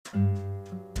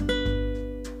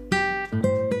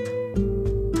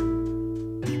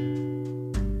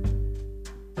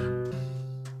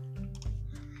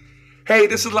Hey,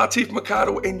 this is Latif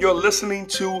Mercado, and you're listening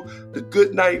to the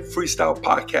Good Night Freestyle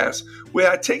Podcast,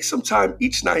 where I take some time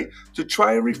each night to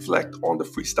try and reflect on the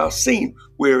freestyle scene,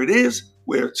 where it is,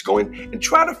 where it's going, and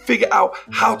try to figure out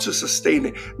how to sustain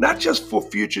it, not just for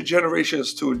future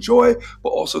generations to enjoy,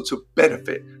 but also to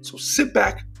benefit. So sit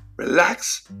back,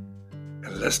 relax,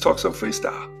 and let's talk some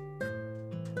freestyle.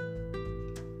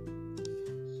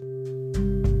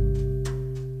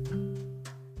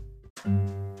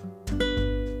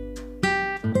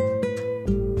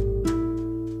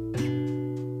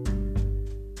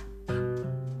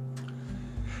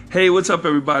 Hey, what's up,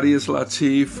 everybody? It's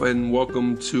Latif, and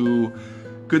welcome to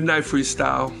Good Night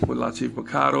Freestyle with Latif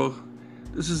Mercado.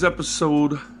 This is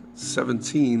episode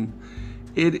 17.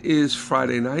 It is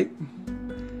Friday night.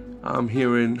 I'm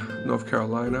here in North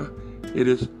Carolina. It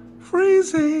is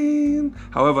freezing.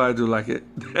 However, I do like it.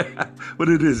 But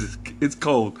it's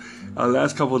cold.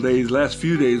 Last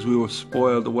few days, we were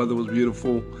spoiled. The weather was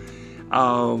beautiful.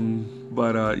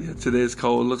 But today it's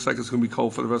cold. Looks like it's going to be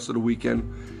cold for the rest of the weekend.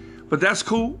 But that's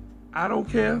cool. I don't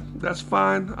care. That's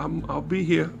fine. I'll be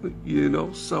here,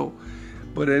 so.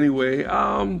 But anyway,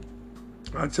 I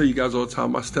tell you guys all the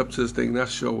time, I step to this thing, not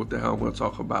sure what the hell I'm going to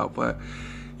talk about. But,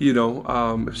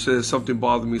 if there's something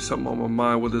bothering me, something on my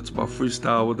mind, whether it's about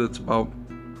freestyle, whether it's about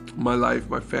my life,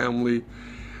 my family,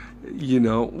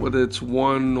 whether it's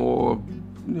one or,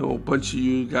 a bunch of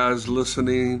you guys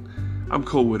listening, I'm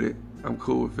cool with it. I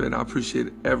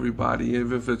appreciate everybody,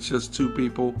 even if it's just two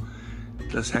people.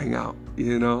 Let's hang out,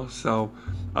 So,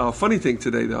 funny thing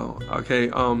today, though, okay?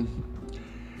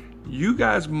 You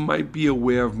guys might be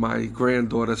aware of my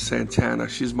granddaughter, Santana.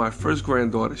 She's my first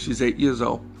granddaughter. She's 8 years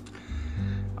old.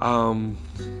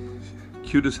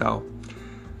 Cute as hell.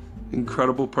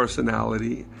 Incredible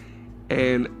personality.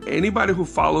 And anybody who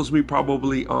follows me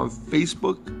probably on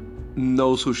Facebook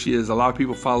knows who she is. A lot of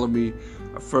people follow me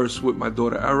first with my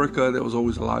daughter, Erica. There was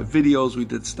always a lot of videos. We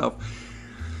did stuff.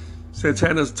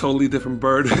 Santana's a totally different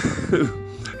bird.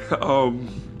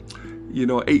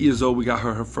 8 years old, we got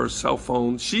her first cell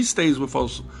phone. She stays with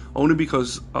us only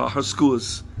because her school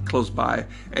is close by.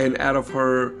 And out of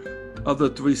her other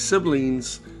three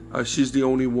siblings, she's the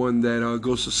only one that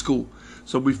goes to school.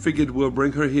 So we figured we'll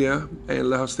bring her here and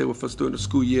let her stay with us during the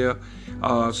school year.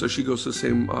 So she goes to the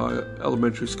same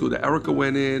elementary school that Erica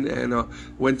went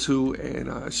to.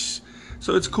 And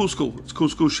so it's a cool school. It's a cool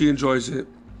school. She enjoys it.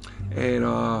 And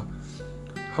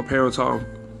her parents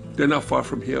they're not far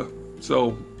from here.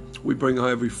 So we bring her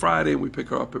every Friday and we pick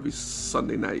her up every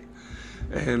Sunday night.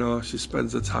 And she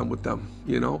spends the time with them,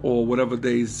 or whatever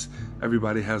days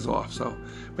everybody has off. So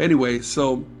anyway,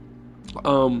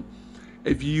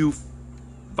 if you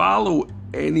follow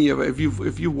any of it,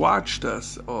 if you watched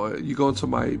us or you go into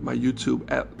my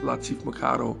YouTube at Latif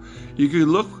Mercado, you can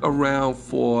look around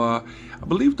for, I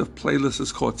believe the playlist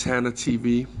is called Tana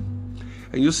TV.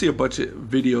 And you'll see a bunch of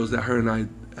videos that her and I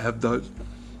have done.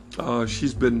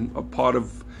 She's been a part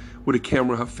of with a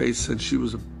camera in her face since she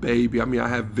was a baby. I mean, I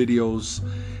have videos.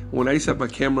 When I used to have my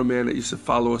cameraman that used to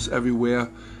follow us everywhere,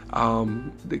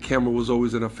 the camera was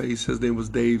always in her face. His name was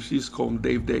Dave. She used to call him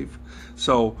Dave.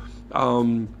 So,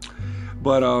 as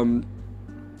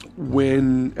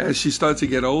she started to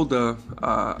get older,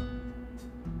 I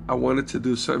wanted to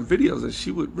do certain videos, and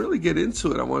she would really get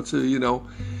into it. I wanted to,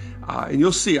 and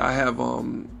you'll see I have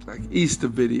like Easter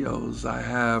videos. I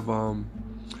have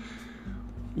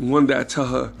one that I tell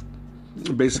her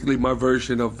basically my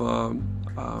version of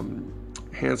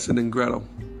Hansel and Gretel.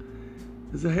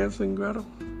 Is it Hansel and Gretel?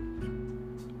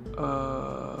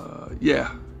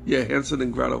 Yeah, Hansel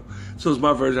and Gretel. So it's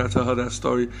my version. I tell her that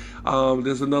story.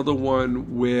 There's another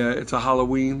one where it's a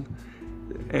Halloween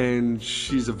and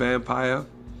she's a vampire,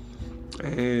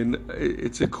 and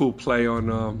it's a cool play on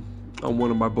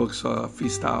one of my books,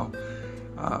 Freestyle.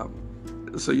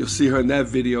 So you'll see her in that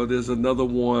video. There's another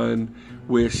one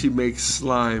where she makes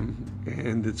slime,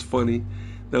 and it's funny.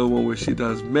 Another one where she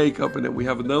does makeup, and then we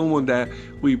have another one that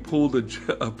we pulled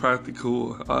a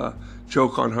practical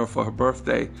joke on her for her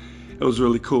birthday. It was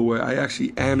really cool, where I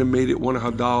actually animated one of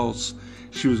her dolls.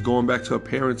 She was going back to her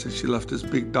parents, and she left this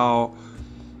big doll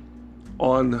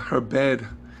on her bed.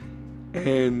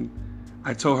 And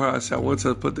I told her, I said, I want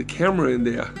to put the camera in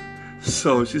there.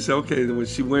 So she said, okay. And when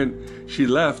she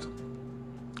left,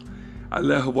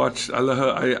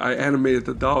 I animated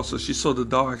the doll. So she saw the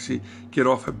doll actually get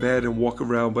off her bed and walk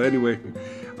around. But anyway,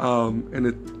 and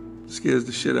it scares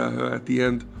the shit out of her at the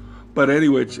end. But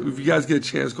anyway, if you guys get a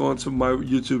chance, go onto my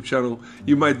YouTube channel.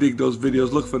 You might dig those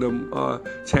videos. Look for them,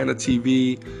 Tana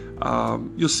TV.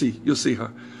 You'll see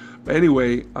her. But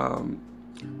anyway,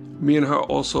 me and her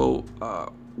also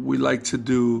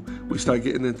we start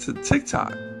getting into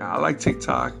TikTok. I like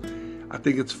TikTok. I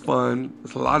think it's fun.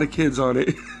 There's a lot of kids on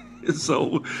it.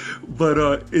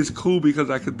 But it's cool because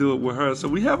I could do it with her. So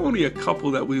we have only a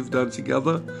couple that we've done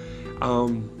together.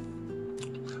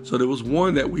 So there was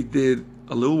one that we did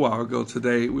a little while ago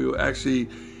today. We were actually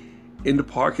in the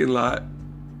parking lot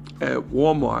at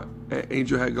Walmart, and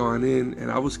Angel had gone in,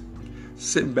 and I was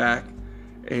sitting back,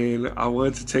 and I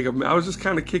wanted to take I was just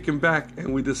kind of kicking back,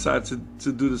 and we decided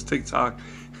to do this TikTok.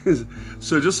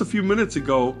 So just a few minutes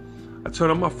ago, I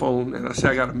turned on my phone, and I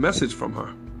said I got a message from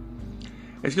her.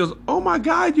 And she goes, "Oh my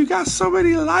God, you got so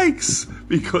many likes,"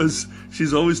 because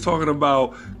she's always talking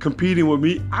about competing with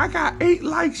me. I got 8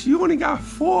 likes, you only got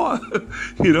 4,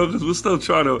 because I'm still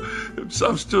trying to,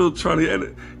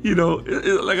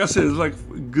 and like I said, it's like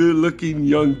good looking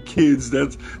young kids.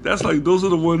 That's like, those are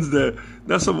the ones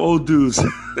that's some old dudes,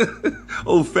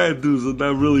 old fat dudes are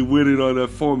not really winning on that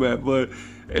format, but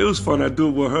it was fun. I do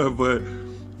it with her, but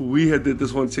we had did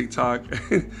this one TikTok,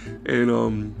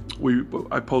 and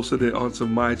I posted it onto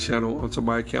my channel, onto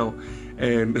my account,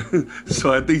 and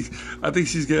so I think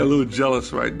she's getting a little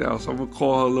jealous right now. So I'm gonna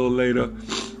call her a little later,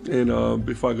 and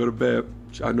before I go to bed,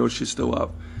 I know she's still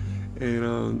up,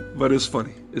 and but it's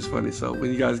funny. So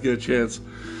when you guys get a chance,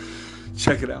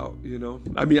 check it out.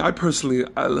 I mean, I personally,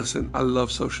 I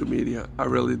love social media. I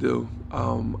really do.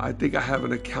 I think I have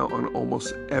an account on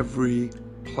almost every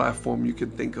platform you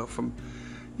can think of, from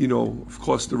of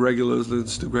course, the regulars,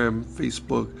 Instagram,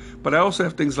 Facebook. But I also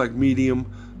have things like Medium,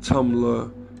 Tumblr,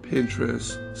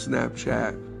 Pinterest,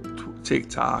 Snapchat,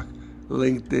 TikTok,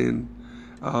 LinkedIn,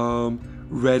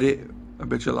 Reddit. I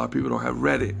bet you a lot of people don't have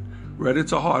Reddit.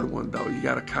 Reddit's a hard one, though. You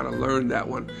got to kind of learn that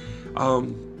one.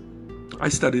 I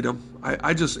study them.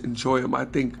 I just enjoy them. I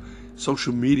think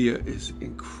social media is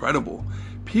incredible.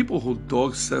 People who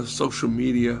dog social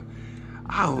media,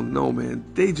 I don't know, man.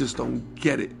 They just don't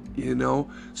get it.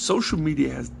 Social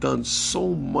media has done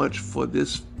so much for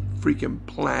this freaking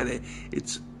planet.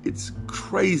 It's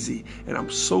crazy, and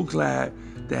I'm so glad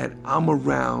that I'm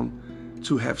around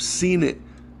to have seen it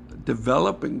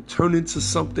develop and turn into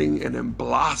something, and then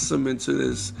blossom into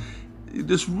this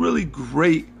really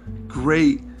great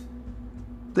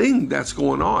thing that's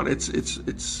going on.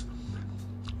 It's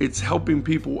helping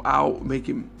people out,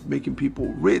 making people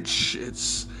rich.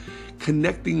 It's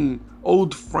connecting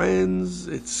old friends,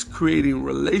 it's creating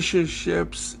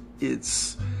relationships,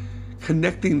 it's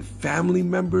connecting family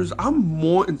members. I'm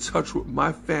more in touch with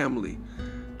my family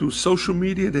through social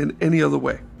media than any other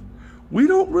way. We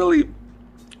don't really,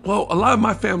 a lot of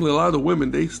my family, a lot of the women,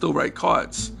 they still write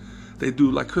cards. They do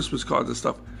like Christmas cards and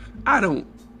stuff. I don't.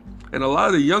 And a lot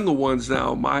of the younger ones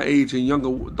now, my age and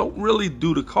younger, don't really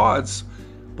do the cards.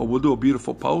 But we'll do a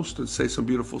beautiful post and say some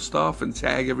beautiful stuff and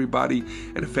tag everybody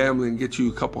and the family and get you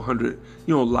a couple hundred,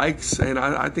 likes. And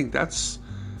I think that's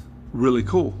really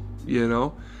cool,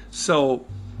 So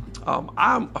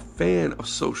I'm a fan of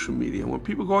social media. When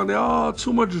people go on there,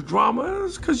 too much drama,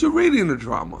 it's because you're reading the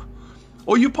drama.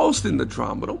 Or you're posting the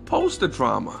drama. Don't post the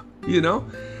drama,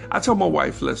 I tell my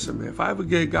wife, listen, man, if I ever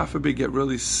God forbid, get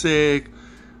really sick,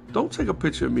 don't take a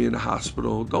picture of me in the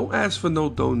hospital. Don't ask for no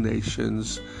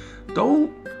donations. Don't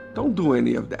do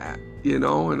any of that,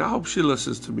 and I hope she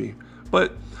listens to me.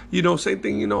 But, same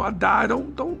thing, I die.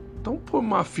 Don't put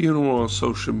my funeral on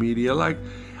social media. Like,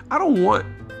 I don't want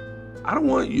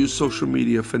to use social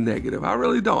media for negative. I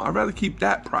really don't. I'd rather keep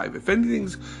that private. If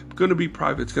anything's going to be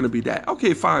private, it's going to be that.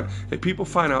 Okay, fine. If people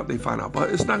find out, they find out. But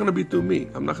it's not going to be through me.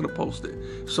 I'm not going to post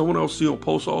it. Someone else,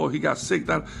 post, he got sick,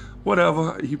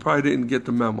 whatever. He probably didn't get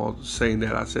the memo saying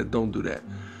that. I said, don't do that.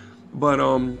 But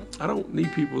I don't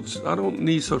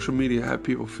need social media to have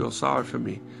people feel sorry for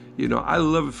me. I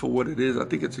love it for what it is. I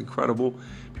think it's incredible.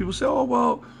 People say,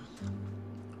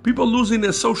 people are losing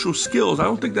their social skills. I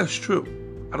don't think that's true.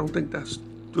 I don't think that's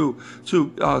true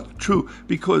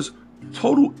because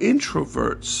total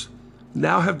introverts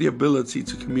now have the ability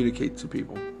to communicate to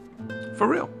people. For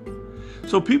real.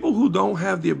 So people who don't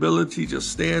have the ability to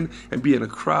just stand and be in a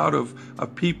crowd of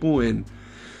people, and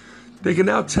they can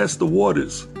now test the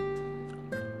waters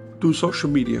through social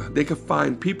media. They can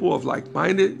find people of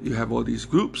like-minded. You have all these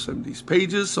groups and these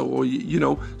pages, so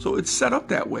it's set up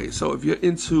that way. So if you're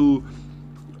into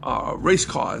race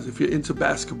cars, if you're into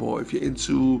basketball, if you're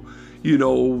into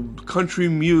country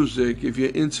music, if you're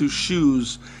into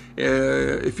shoes,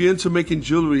 if you're into making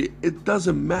jewelry, it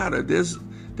doesn't matter. There's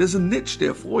a niche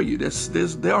there for you.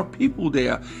 There are people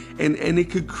there, and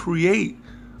it could create.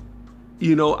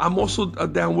 I'm also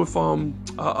down with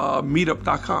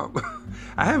meetup.com.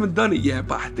 I haven't done it yet,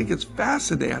 but I think it's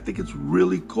fascinating. I think it's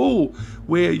really cool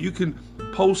where you can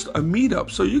post a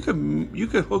meetup. So you can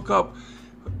hook up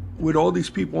with all these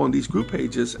people on these group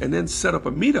pages and then set up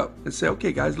a meetup and say,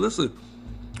 okay, guys, listen,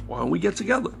 why don't we get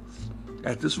together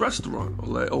at this restaurant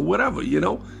or whatever,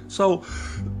 So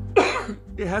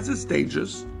it has its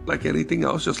dangers, like anything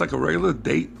else, just like a regular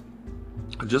date,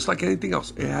 just like anything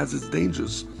else. It has its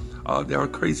dangers. There are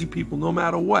crazy people no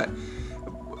matter what.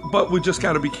 But we just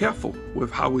got to be careful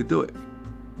with how we do it.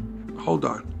 Hold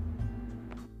on.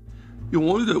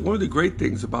 One of the great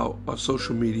things about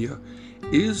social media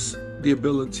is the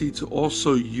ability to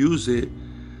also use it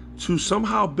to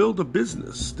somehow build a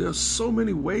business. There's so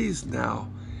many ways now,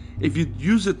 if you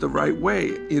use it the right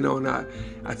way, and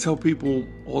I tell people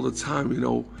all the time,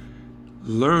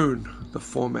 learn the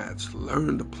formats,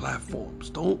 learn the platforms.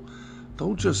 Don't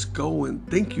just go and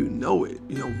think you know it,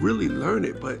 really learn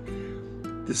it. But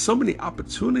there's so many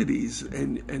opportunities,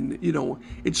 and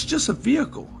it's just a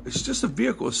vehicle. It's just a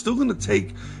vehicle. It's still going to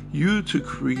take you to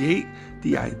create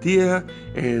the idea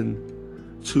and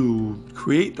to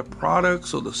create the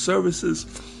products or the services,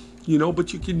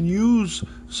 but you can use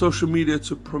social media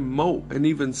to promote and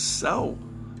even sell,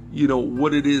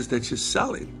 what it is that you're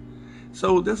selling.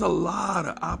 So there's a lot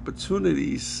of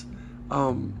opportunities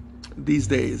these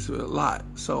days, a lot.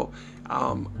 So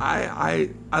I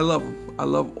love them. I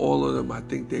love all of them. I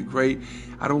think they're great.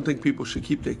 I don't think people should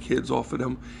keep their kids off of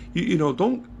them.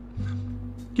 Don't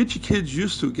get your kids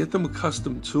used to, get them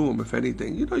accustomed to them. If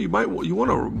anything, you want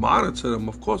to monitor them,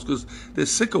 of course, because there's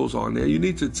sickos on there. You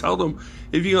need to tell them,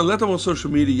 if you're gonna let them on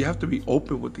social media, you have to be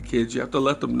open with the kids. You have to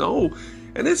let them know,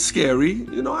 and it's scary.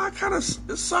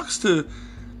 It sucks to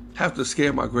have to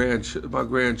scare my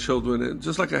grandchildren, and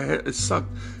just like it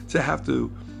sucked to have to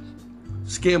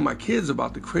scare my kids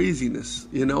about the craziness,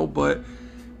 but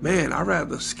man, I'd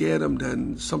rather scare them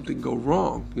than something go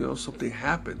wrong, something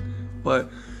happen. But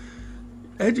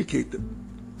educate them,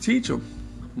 teach them,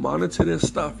 monitor their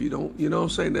stuff. You don't, what I'm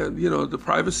saying, that, the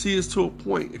privacy is to a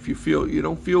point. If you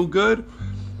don't feel good,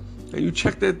 and you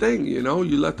check their thing, you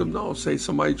let them know. Say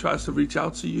somebody tries to reach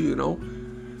out to you,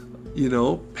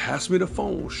 pass me the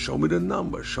phone, show me the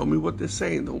number, show me what they're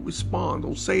saying. Don't respond,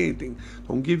 don't say anything,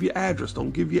 don't give your address,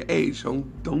 don't give your age,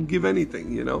 don't give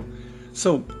anything,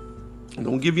 So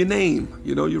don't give your name,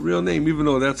 your real name, even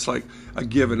though that's like a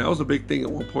given. That was a big thing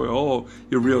at one point. Oh,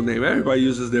 your real name. Everybody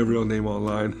uses their real name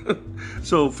online.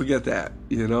 So forget that,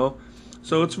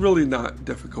 So it's really not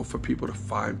difficult for people to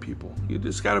find people. You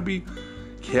just got to be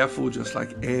careful, just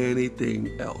like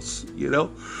anything else,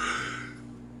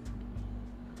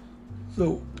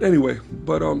 So anyway,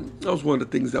 but that was one of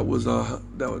the things that was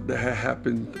that had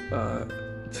happened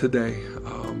today.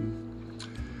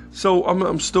 So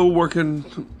I'm still working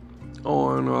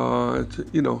on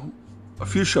a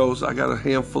few shows. I got a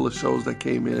handful of shows that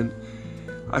came in.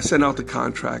 I sent out the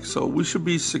contract, so we should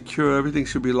be secure. Everything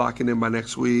should be locking in by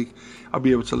next week. I'll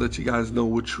be able to let you guys know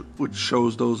which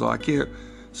shows those are. I can't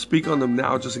speak on them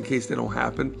now just in case they don't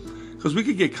happen, because we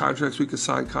could get contracts, we could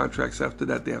sign contracts. After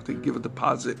that, they have to give a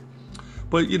deposit.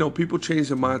 But, people change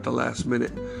their mind at the last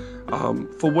minute.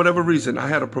 For whatever reason, I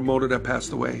had a promoter that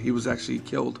passed away. He was actually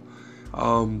killed.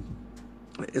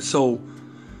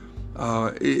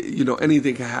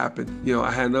 Anything can happen.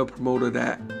 I had another promoter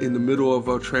that in the middle of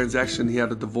a transaction, he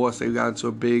had a divorce. They got into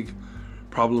a big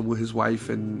problem with his wife,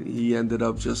 and he ended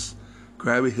up just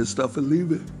grabbing his stuff and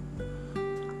leaving.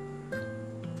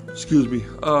 Excuse me.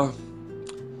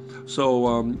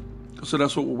 So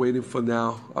that's what we're waiting for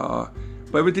now.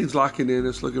 But everything's locking in.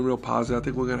 It's looking real positive. I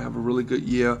think we're going to have a really good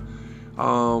year.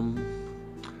 I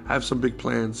have some big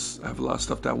plans. I have a lot of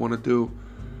stuff that I want to do.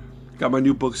 Got my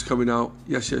new books coming out.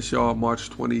 Yes, y'all, March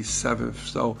 27th.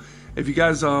 So if you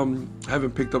guys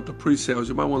haven't picked up the pre-sales,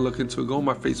 you might want to look into it. Go on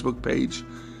my Facebook page.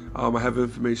 I have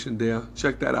information there.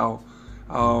 Check that out.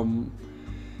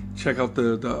 Check out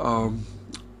the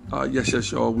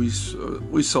Yes, y'all. We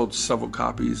sold several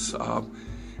copies.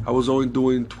 I was only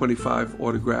doing 25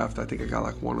 autographed. I think I got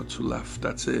like 1 or 2 left.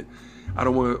 That's it. I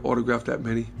don't want to autograph that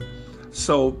many.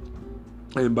 So,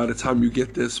 and by the time you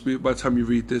get this, by the time you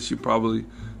read this,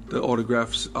 the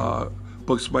autographs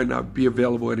books might not be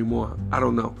available anymore. I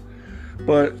don't know.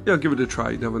 But, give it a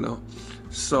try. You never know.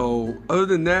 So, other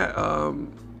than that,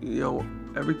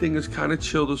 everything is kind of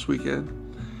chill this weekend.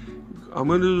 I'm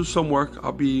going to do some work.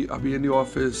 I'll be in the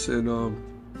office and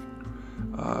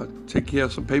take care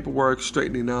of some paperwork,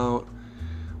 straightening out,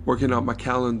 working out my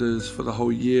calendars for the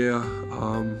whole year.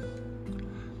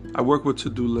 I work with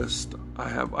to-do list.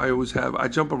 I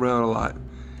jump around a lot.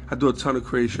 I do a ton of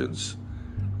creations,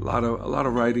 a lot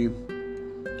of writing.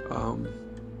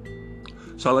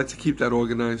 So I like to keep that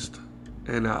organized,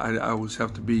 and I always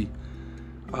have to be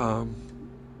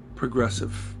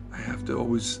progressive. I have to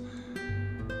always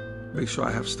make sure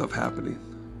I have stuff happening.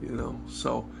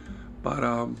 So, but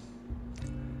other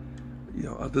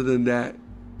than that,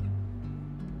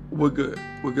 we're good.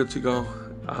 We're good to go.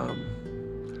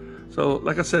 So,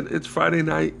 like I said, it's Friday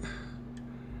night.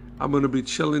 I'm going to be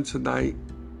chilling tonight.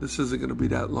 This isn't going to be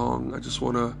that long. I just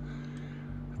want to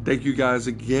thank you guys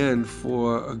again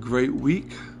for a great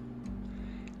week.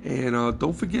 And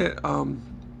don't forget,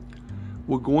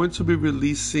 we're going to be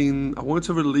releasing, I wanted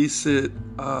to release it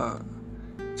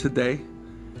today,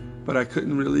 but I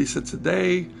couldn't release it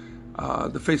today.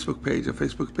 The Facebook page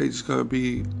is going to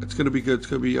be, it's going to be good. It's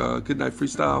going to be Good Night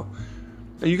Freestyle.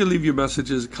 And you can leave your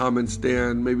messages, comments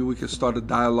there, and maybe we can start a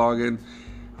dialogue, and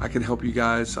I can help you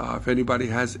guys. If anybody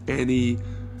has any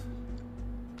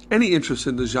interest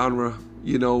in the genre,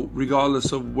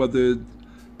 regardless of whether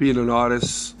being an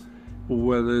artist, or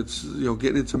whether it's,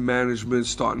 getting into management,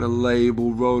 starting a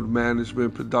label, road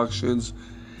management, productions.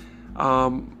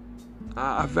 I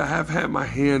have had my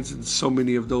hands in so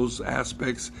many of those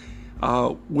aspects,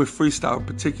 with freestyle in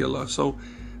particular. So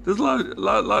there's a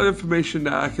lot of information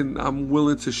that I'm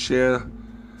willing to share.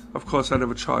 Of course, I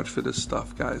never charge for this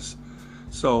stuff, guys.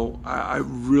 So I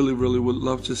really, really would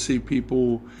love to see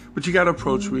people, but you got to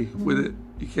approach me with it.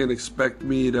 You can't expect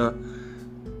me to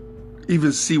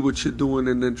even see what you're doing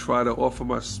and then try to offer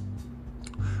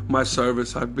my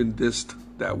service. I've been dissed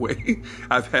that way.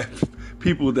 I've had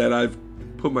people that I've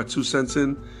put my 2 cents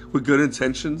in with good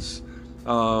intentions,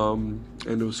 and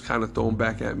it was kind of thrown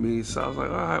back at me. So I was like,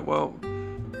 all right, well,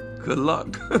 good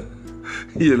luck.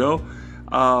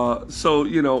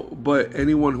 But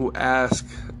anyone who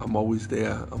asks, I'm always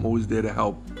there. I'm always there to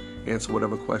help answer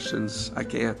whatever questions I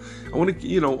can. I want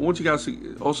you guys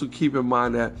to also keep in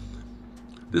mind that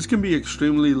this can be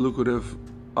extremely lucrative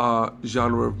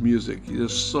genre of music.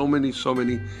 There's so many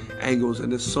angles,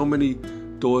 and there's so many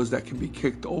doors that can be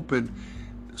kicked open,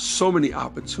 so many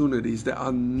opportunities that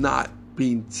are not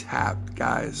being tapped,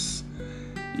 guys.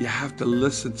 You have to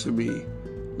listen to me.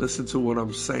 Listen to what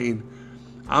I'm saying.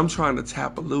 I'm trying to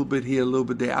tap a little bit here, a little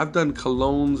bit there. I've done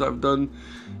colognes, I've done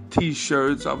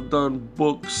t-shirts, I've done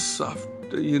books,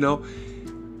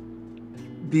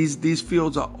 These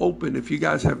fields are open. If you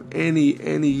guys have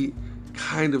any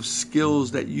kind of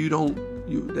skills that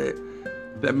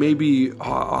that maybe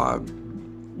are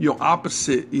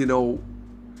opposite, the whole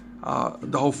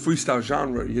freestyle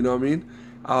genre, you know what I mean?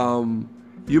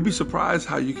 You'll be surprised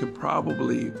how you can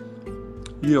probably,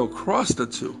 cross the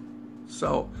two.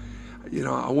 So,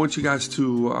 I want you guys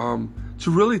to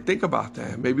really think about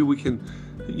that. Maybe we can,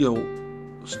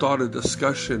 start a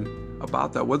discussion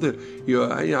about that. Whether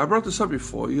you're, I brought this up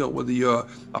before, whether you're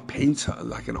a painter,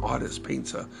 like an artist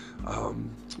painter,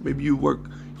 maybe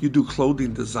you do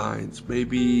clothing designs,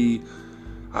 maybe,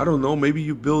 I don't know, maybe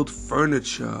you build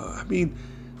furniture. I mean,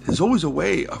 there's always a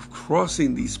way of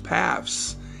crossing these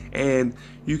paths, and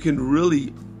you can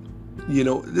really,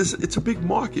 it's a big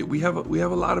market. We have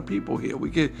a lot of people here.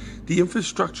 The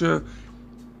infrastructure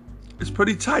is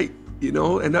pretty tight,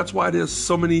 and that's why there's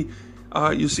so many.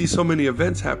 You see so many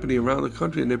events happening around the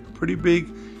country, and they're pretty big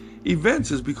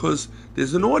events, is because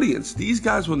there's an audience. These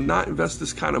guys will not invest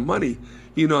this kind of money,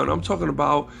 and I'm talking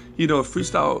about,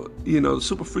 freestyle,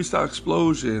 Super Freestyle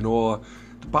Explosion, or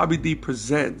the Bobby D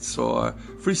Presents, or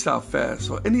Freestyle Fest,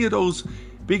 or any of those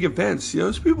big events.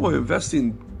 Those people are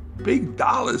investing big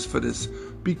dollars for this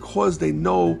because they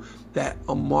know that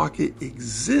a market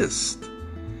exists.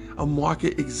 A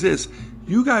market exists.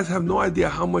 You guys have no idea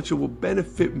how much it will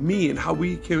benefit me and how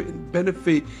we can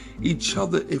benefit each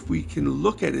other if we can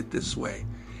look at it this way.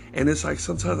 And it's like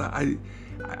sometimes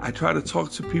I try to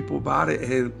talk to people about it,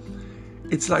 and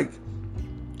it's like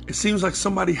it seems like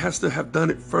somebody has to have done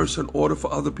it first in order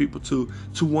for other people to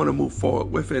want to move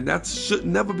forward with it. And that should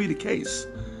never be the case.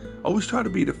 Always try to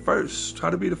be the first. Try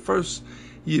to be the first,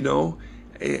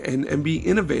 and be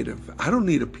innovative. I don't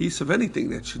need a piece of anything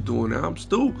that you're doing now. I'm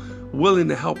still willing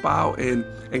to help out and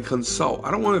consult. I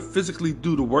don't want to physically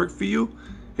do the work for you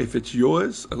if it's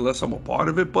yours, unless I'm a part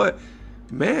of it. But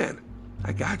man,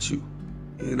 I got you,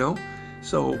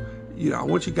 So, I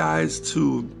want you guys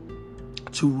to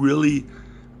really,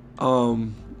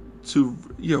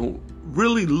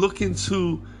 really look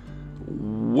into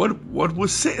what we're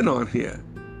sitting on here.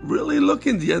 Really look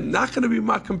into. You're not going to be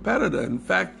my competitor. In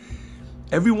fact,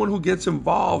 everyone who gets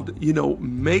involved,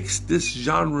 makes this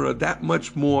genre that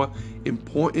much more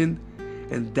important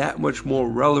and that much more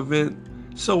relevant.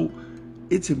 So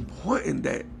it's important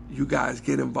that you guys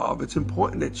get involved. It's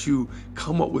important that you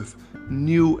come up with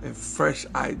new and fresh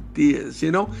ideas.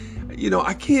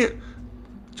 I can't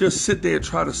just sit there and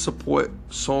try to support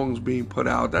songs being put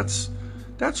out. That's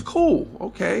cool.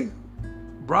 Okay.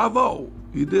 Bravo.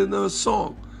 You did another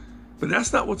song. But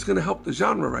that's not what's going to help the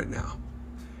genre right now.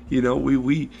 You know,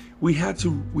 we have to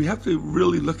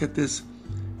really look at this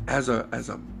as a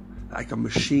like a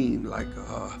machine, like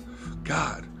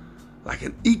God, like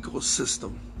an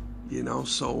ecosystem. You know,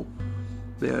 so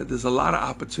there's a lot of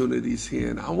opportunities here,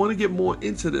 and I want to get more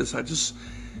into this. I just,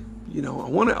 you know, I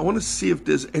want to see if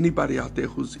there's anybody out there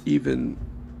who's even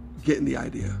getting the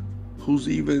idea, who's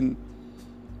even,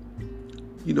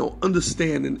 you know,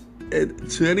 understanding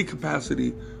to any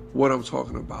capacity what I'm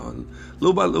talking about. And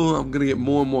little by little, I'm going to get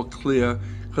more and more clear,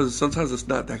 because sometimes it's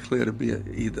not that clear to me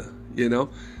either, you know?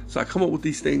 So I come up with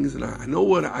these things, and I know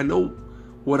what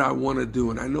I want to do,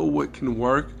 and I know what can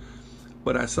work,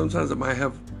 but sometimes I might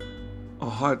have a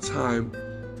hard time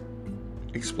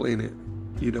explaining it,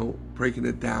 you know, breaking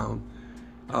it down.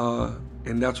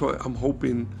 And that's what I'm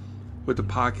hoping with the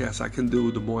podcast I can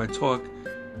do. The more I talk,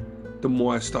 the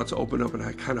more I start to open up, and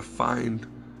I kind of find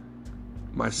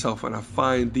myself, and I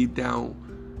find deep down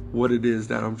what it is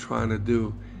that I'm trying to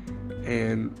do.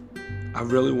 And I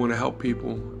really want to help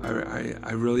people.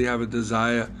 I really have a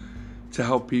desire to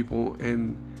help people,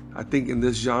 and I think in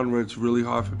this genre it's really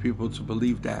hard for people to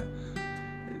believe that.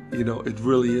 You know, it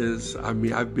really is. I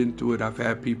mean, I've been through it. I've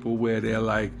had people where they're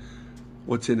like,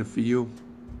 what's in it for you?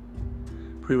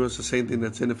 Pretty much the same thing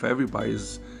that's in it for everybody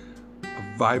is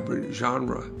a vibrant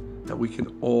genre that we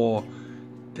can all,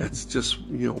 that's just,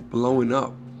 you know, blowing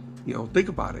up. You know, think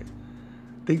about it,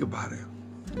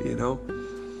 you know?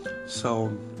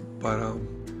 So, but,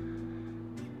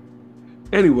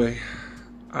 anyway,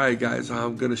 all right, guys,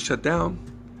 I'm going to shut down.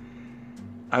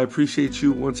 I appreciate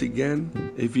you once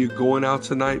again. If you're going out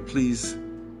tonight, please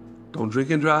don't drink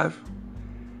and drive.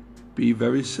 Be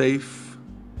very safe.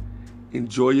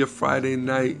 Enjoy your Friday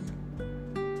night.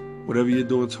 Whatever you're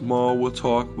doing tomorrow, we'll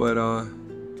talk. But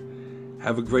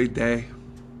have a great day.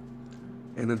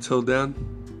 And until then,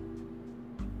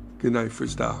 good night,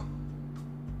 Freestyle.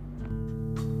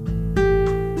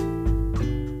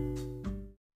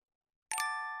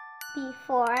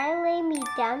 Before I lay me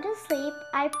down to sleep,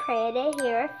 I pray to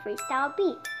hear a freestyle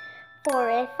beat. For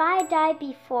if I die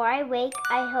before I wake,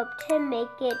 I hope to make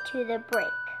it to the break.